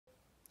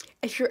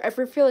If you're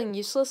ever feeling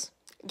useless,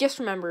 just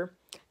remember,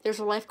 there's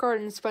a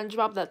lifeguard in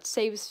SpongeBob that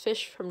saves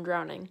fish from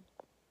drowning.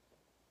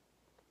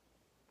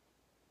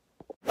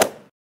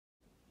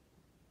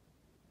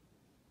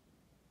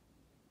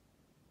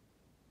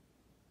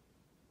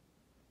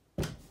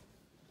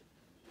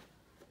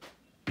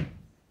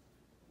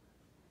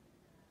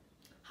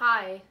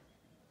 Hi,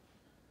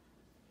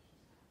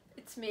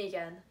 it's me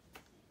again.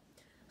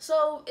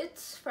 So,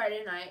 it's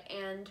Friday night,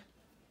 and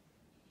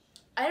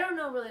I don't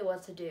know really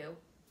what to do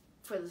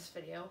for this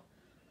video.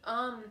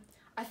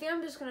 I think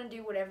I'm just gonna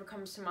do whatever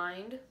comes to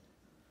mind.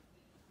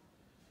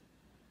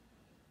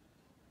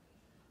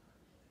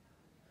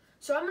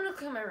 So I'm gonna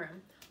clean my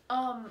room.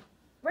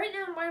 Right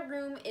now my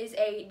room is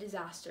a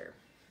disaster.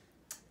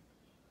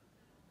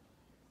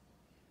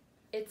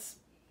 It's,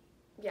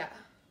 yeah,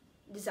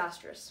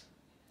 disastrous.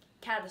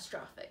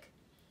 Catastrophic.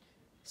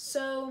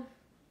 So,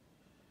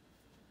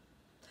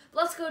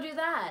 let's go do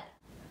that.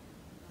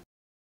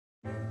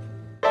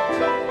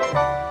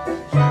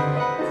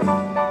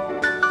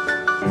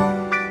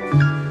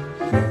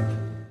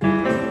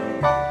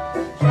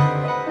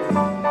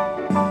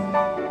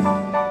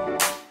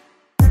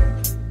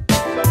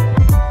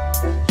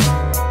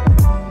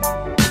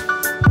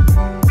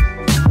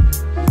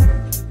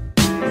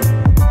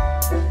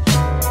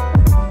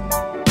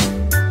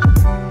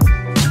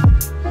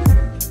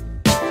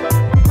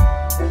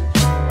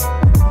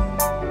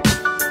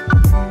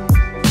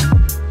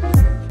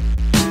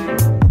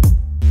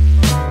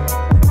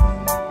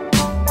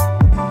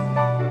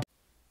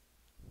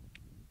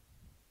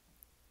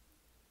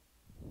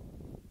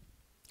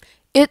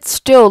 It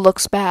still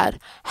looks bad.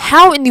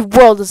 How in the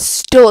world does it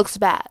still look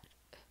bad?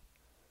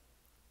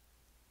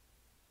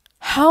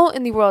 How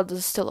in the world does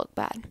it still look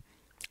bad?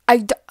 I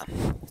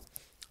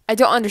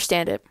don't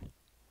understand it.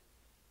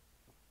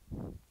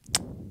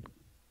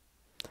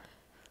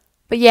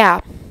 But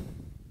yeah.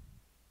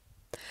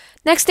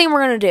 Next thing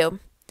we're going to do.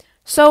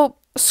 So,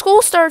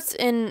 school starts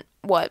in,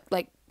 what,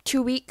 like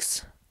 2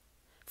 weeks?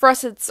 For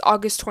us, it's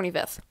August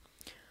 25th.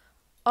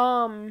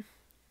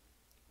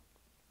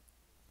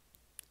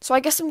 So I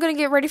guess I'm going to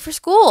get ready for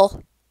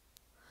school.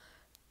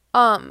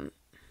 I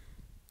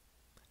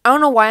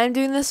don't know why I'm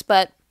doing this,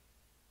 but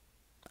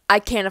I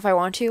can if I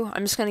want to.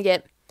 I'm just going to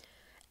get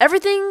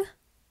everything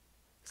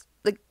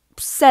like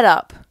set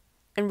up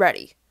and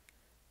ready.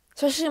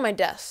 Especially my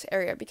desk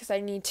area, because I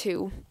need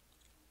to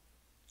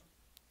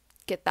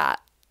get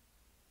that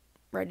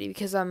ready,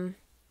 because I'm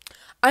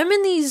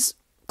in these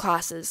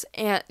classes,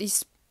 and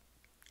these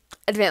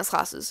advanced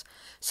classes.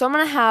 So I'm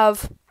going to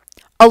have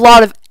a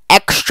lot of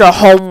extra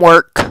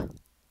homework.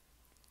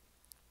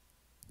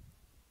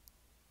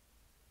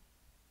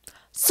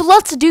 So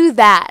let's do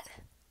that.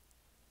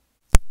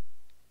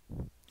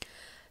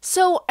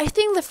 So I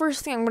think the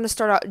first thing I'm going to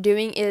start out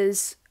doing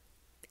is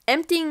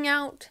emptying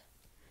out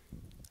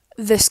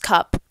this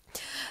cup.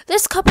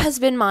 This cup has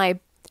been my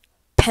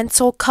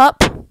pencil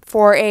cup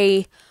for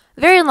a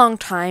very long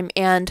time,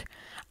 and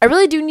I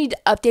really do need to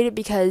update it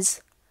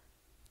because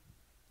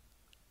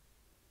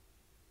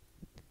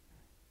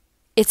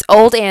it's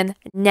old and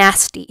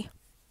nasty.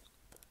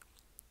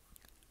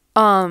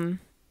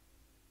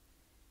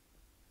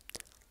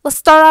 Let's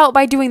start out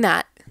by doing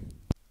that.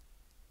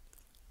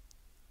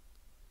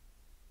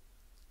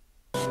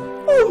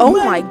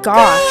 Oh my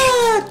gosh.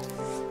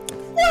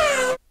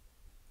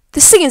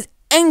 This thing is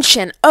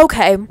ancient.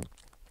 Okay.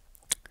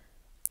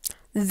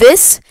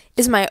 This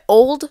is my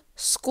old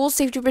School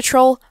Safety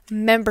Patrol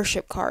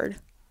membership card.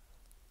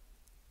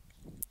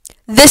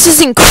 This is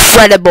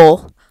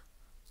incredible.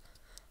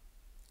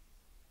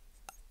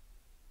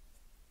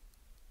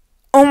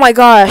 Oh my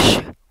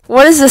gosh.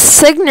 What is this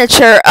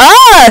signature?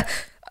 Ah!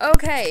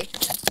 Okay.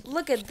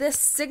 Look at this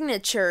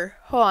signature.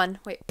 Hold on.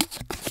 Wait.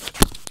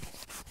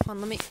 Hold on,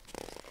 let me...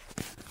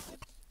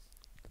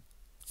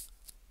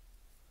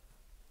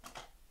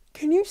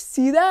 Can you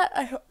see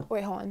that?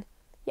 Wait, hold on.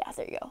 Yeah,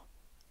 there you go.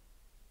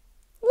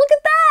 Look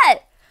at that!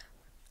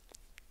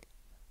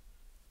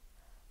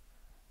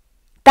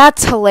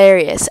 That's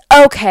hilarious.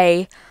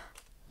 Okay.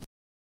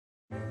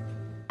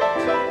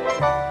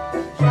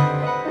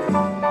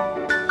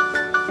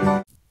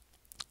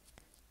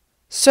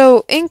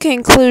 So, in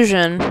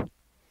conclusion,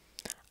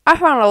 I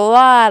found a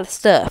lot of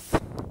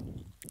stuff.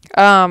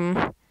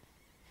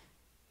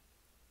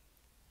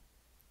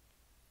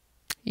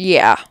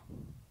 Yeah.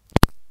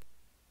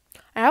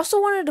 I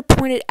also wanted to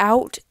point it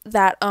out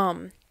that,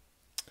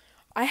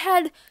 I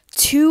had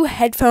 2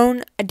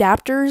 headphone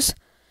adapters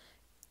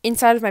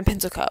inside of my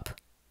pencil cup.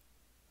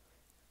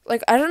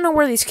 Like, I don't know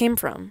where these came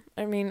from.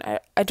 I mean,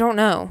 I don't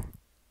know.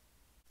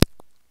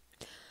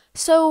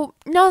 So,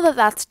 now that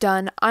that's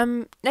done,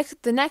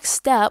 the next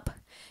step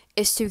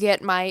is to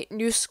get my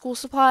new school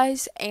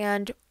supplies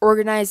and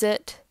organize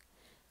it.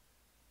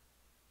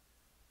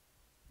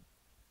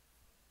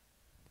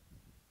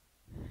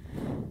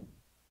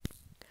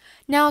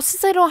 Now,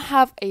 since I don't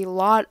have a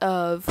lot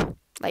of,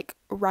 like,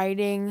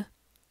 writing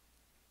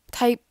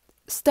type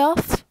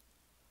stuff,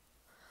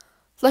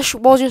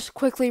 we'll just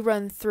quickly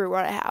run through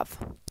what I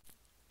have.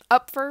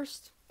 Up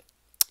first,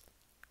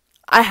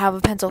 I have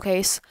a pencil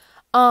case.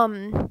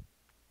 The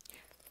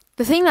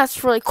thing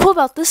that's really cool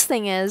about this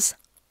thing is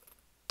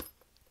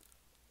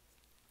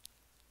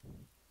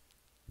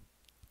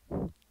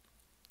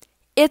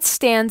it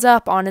stands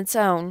up on its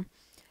own.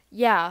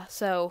 Yeah,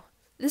 so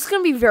this is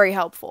going to be very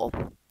helpful.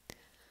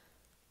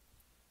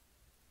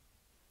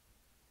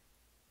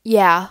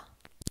 Yeah.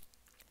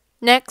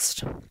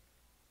 Next,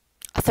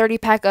 a 30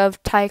 pack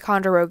of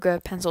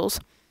Ticonderoga pencils.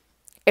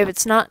 If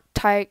it's not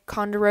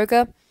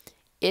Ticonderoga,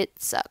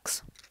 it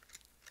sucks.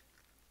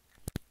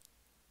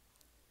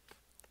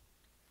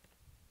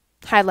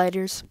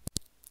 Highlighters,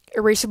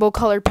 erasable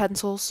colored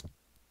pencils,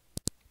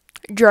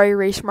 dry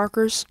erase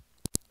markers,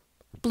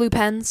 blue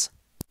pens,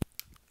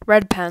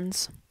 red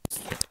pens,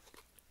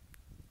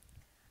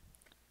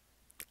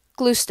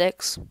 glue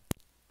sticks,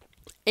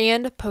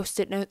 and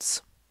post-it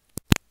notes.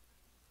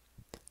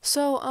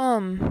 So,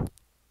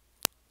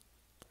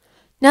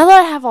 now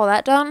that I have all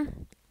that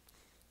done,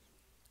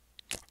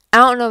 I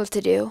don't know what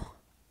to do.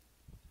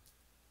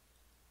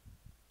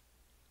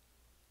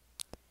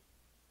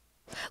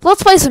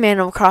 Let's play some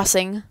Animal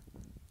Crossing.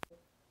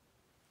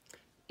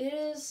 It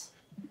is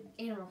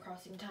Animal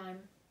Crossing time.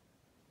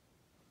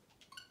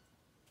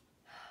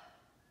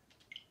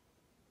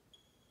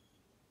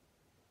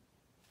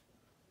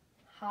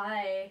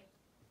 Hi.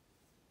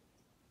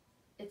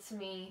 It's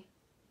me.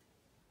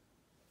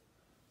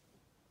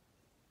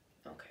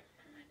 Okay,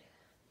 never mind.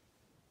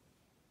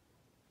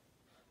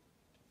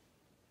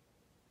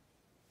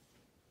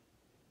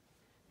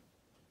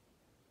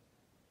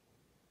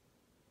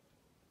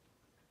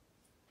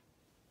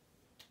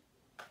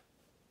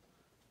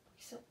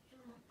 So,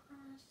 Animal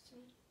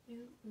Crossing.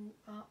 Ooh, ooh,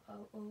 ah,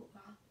 oh, oh,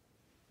 ah.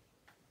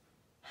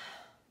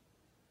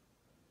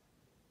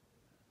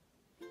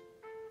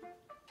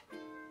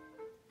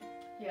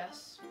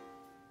 Yes.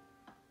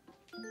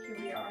 Here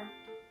we are.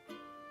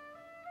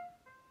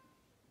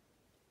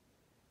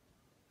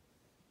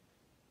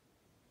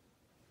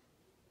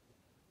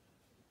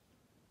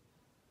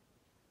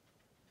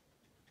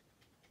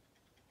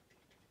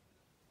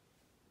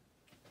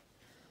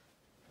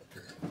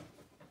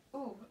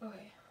 Ooh,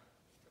 okay.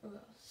 Ooh,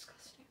 that was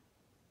disgusting.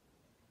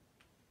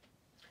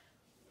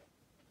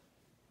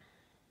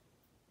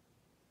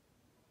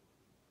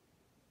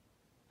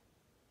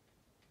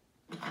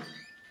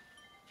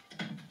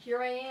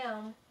 Here I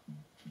am.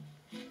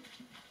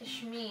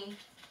 It's me.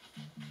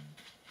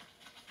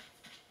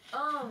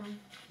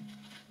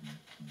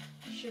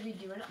 Should we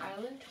do an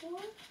island tour?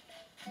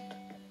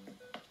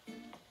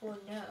 Or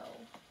no?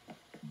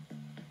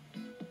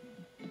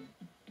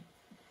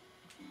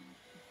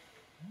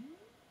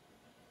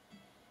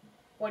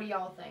 What do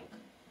y'all think?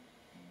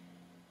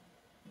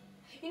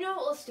 You know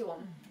what? Let's do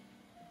them.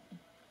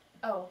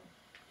 Oh.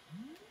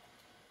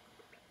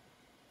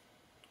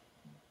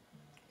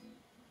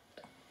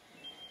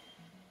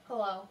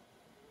 Hello.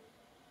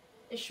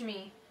 It's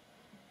me.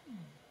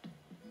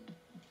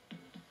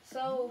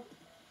 So,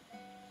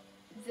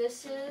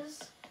 this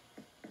is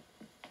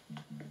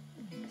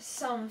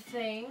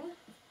something.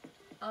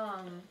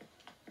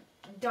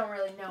 Don't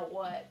really know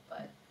what,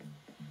 but.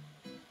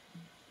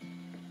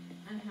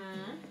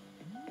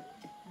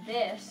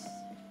 This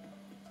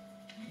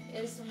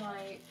is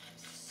my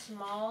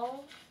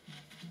small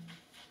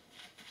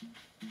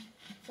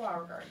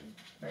flower garden.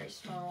 Very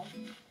small.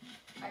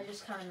 I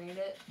just kind of made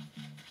it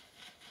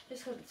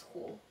just because it's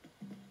cool.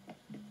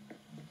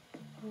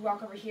 We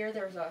walk over here,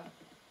 there's a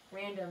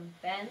random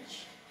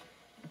bench.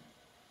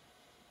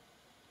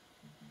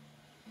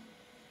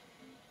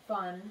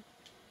 Fun.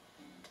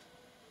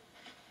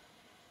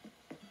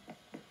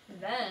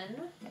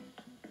 Then,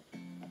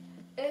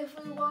 if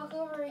we walk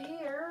over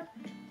here,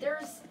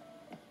 there's,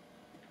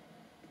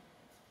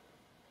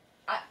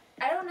 I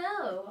don't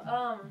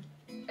know,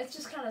 it's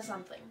just kind of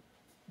something,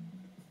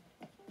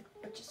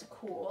 which is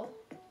cool,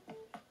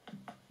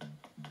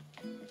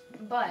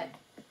 but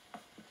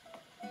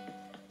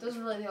those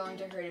are really the only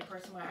decorated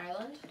parts of my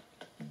island.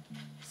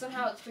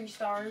 Somehow it's 3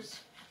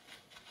 stars,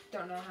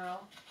 don't know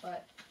how,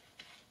 but,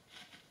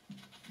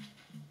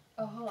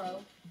 oh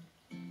hello,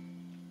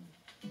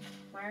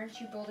 why aren't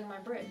you building my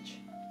bridge?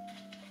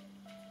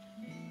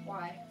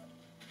 Why?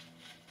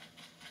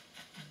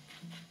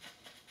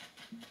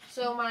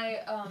 So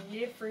my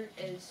native fruit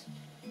is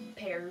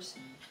pears.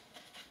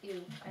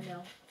 Ew, I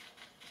know.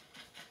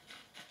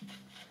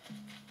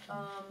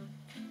 I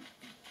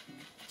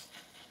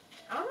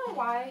don't know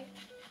why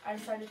I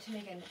decided to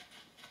make a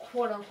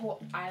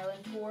quote-unquote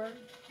island tour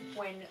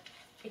when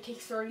it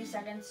takes 30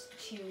 seconds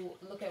to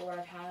look at what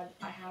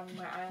I have in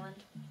my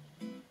island.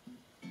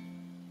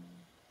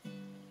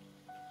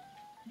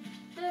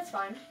 And that's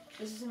fine.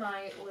 This is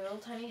my little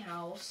tiny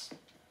house.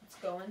 Let's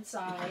go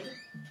inside.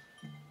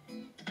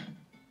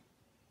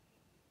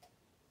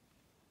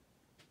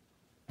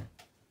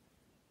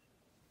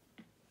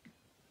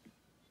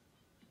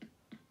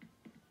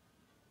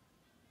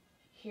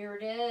 Here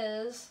it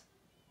is.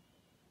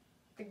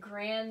 The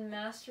Grand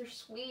Master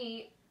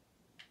Suite.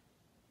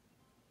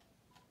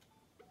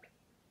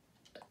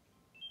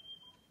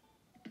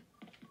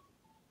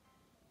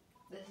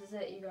 This is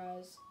it, you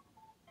guys.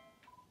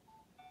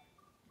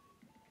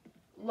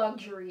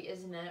 luxury,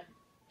 isn't it?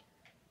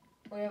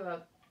 We have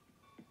a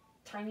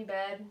tiny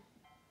bed,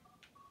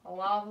 a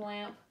lava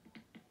lamp,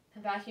 a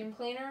vacuum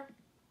cleaner,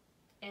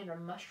 and a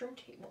mushroom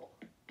table.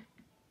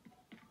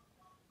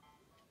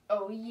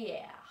 Oh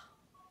yeah.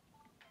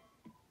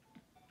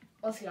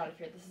 Let's get out of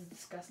here. This is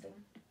disgusting.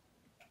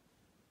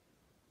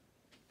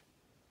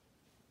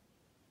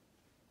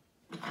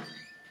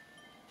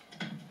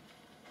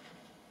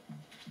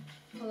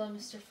 Hello,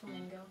 Mr.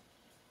 Flamingo.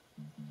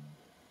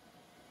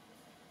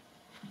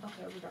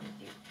 Okay, we're done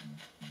with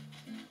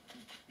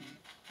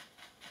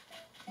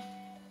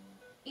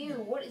you. Ew,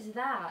 what is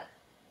that?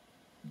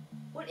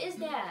 What is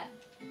that?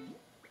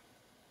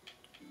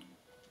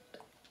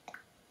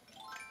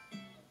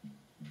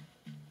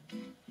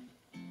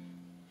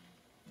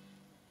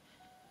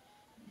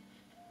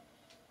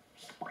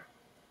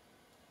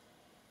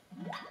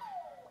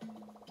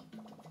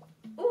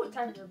 Ooh, a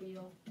tiger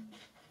beetle.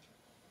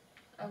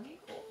 Okay,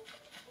 cool.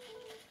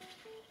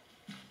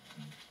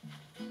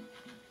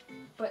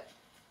 But,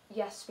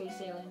 yes,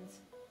 space aliens.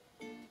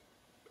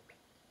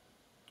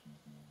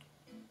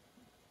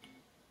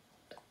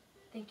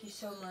 Thank you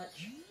so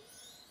much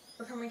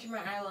for coming to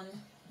my island.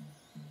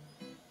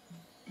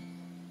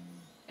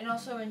 And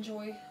also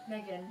enjoy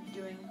Megan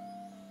doing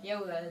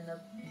yoga in the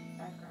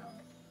background.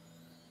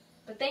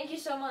 But thank you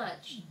so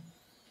much.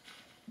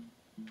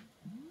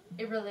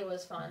 It really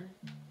was fun.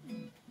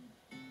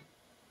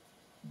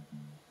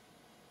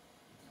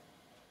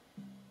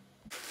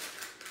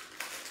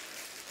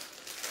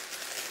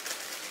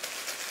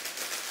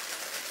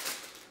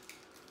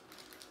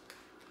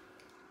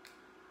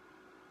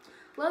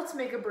 Let's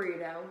make a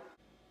burrito.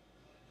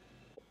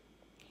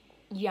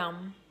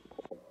 Yum.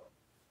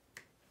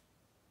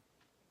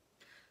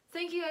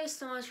 Thank you guys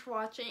so much for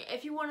watching.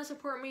 If you want to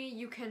support me,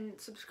 you can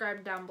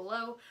subscribe down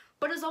below.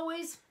 But as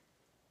always,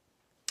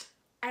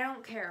 I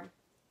don't care.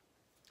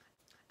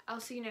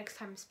 I'll see you next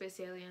time, Space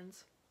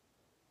Aliens.